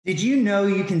Did you know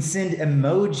you can send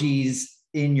emojis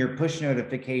in your push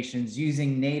notifications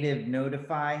using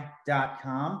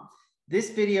nativenotify.com? This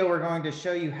video, we're going to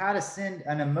show you how to send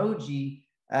an emoji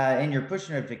in your push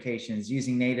notifications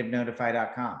using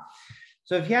nativenotify.com.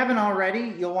 So if you haven't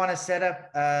already, you'll want to set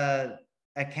up an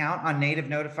account on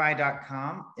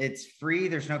nativenotify.com. It's free.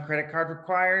 There's no credit card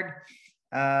required.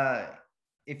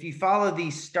 If you follow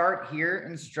the start here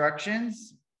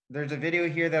instructions, there's a video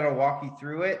here that'll walk you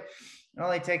through it. It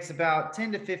only takes about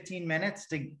 10 to 15 minutes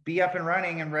to be up and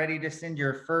running and ready to send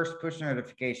your first push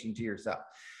notification to yourself.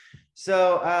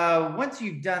 So once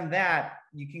you've done that,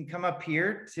 you can come up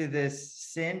here to this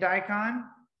send icon.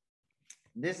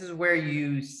 This is where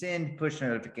you send push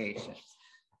notifications.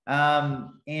 And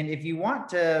if you want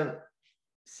to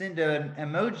send an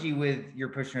emoji with your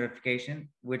push notification,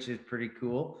 which is pretty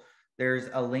cool, there's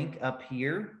a link up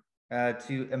here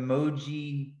to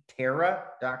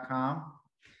emojiterra.com.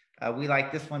 We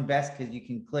like this one best because you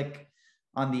can click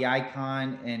on the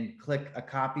icon and click a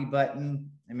copy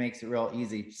button. It makes it real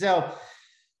easy. So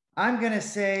I'm going to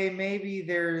say maybe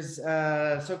there's,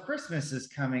 so Christmas is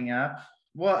coming up.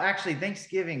 Well, actually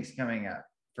Thanksgiving's coming up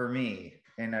for me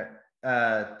in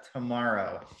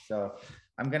tomorrow. So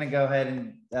I'm going to go ahead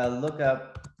and look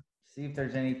up, see if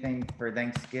there's anything for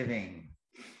Thanksgiving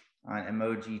on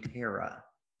Emojiterra.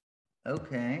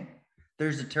 Okay.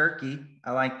 There's a turkey.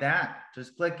 I like that.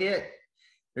 Just click it.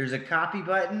 There's a copy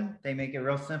button. They make it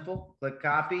real simple. Click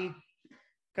copy.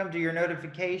 Come to your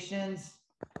notifications.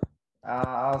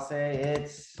 I'll say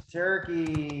it's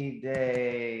Turkey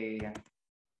Day.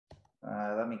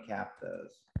 Let me cap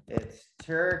those. It's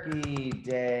Turkey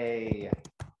Day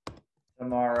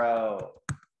tomorrow.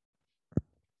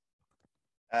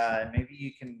 Maybe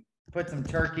you can put some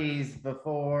turkeys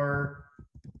before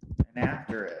and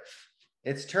after it.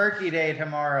 It's Turkey Day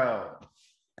tomorrow.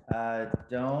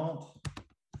 Don't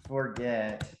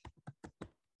forget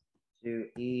to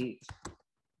eat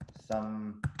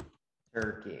some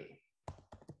turkey.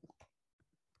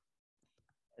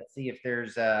 Let's see if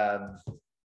there's an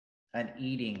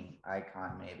eating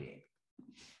icon, maybe.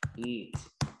 Eat.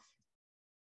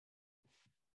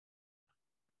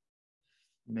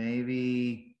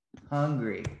 Maybe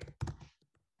hungry.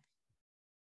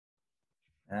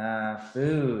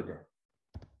 Food.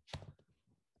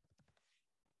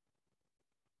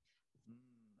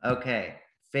 Okay,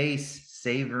 face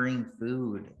savoring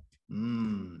food.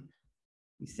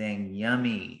 He's saying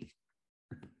yummy.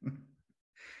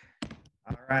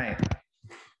 All right.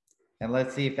 And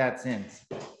let's see if that sends.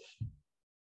 All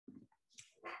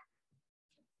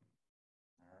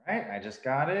right, I just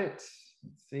got it.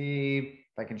 Let's see if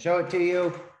I can show it to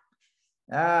you.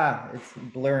 It's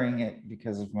blurring it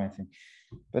because of my thing.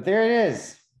 But there it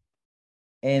is.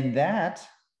 And that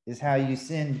is how you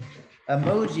send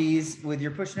emojis with your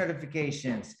push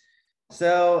notifications.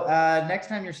 So next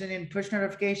time you're sending push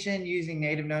notification using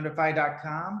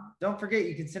nativenotify.com, don't forget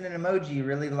you can send an emoji,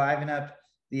 really liven up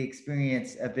the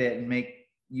experience a bit and make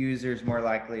users more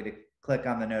likely to click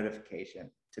on the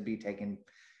notification to be taken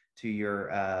to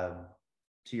your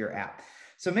app.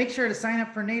 So make sure to sign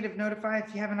up for Native Notify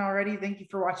if you haven't already. Thank you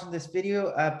for watching this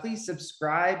video. Please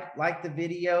subscribe, like the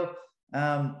video,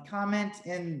 comment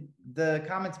in the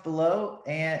comments below,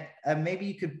 and maybe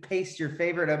you could paste your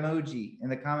favorite emoji in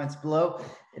the comments below.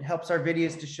 It helps our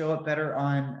videos to show up better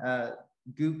on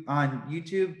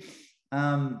YouTube.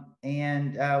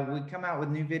 We come out with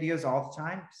new videos all the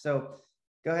time. So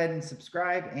go ahead and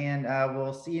subscribe, and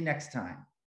we'll see you next time.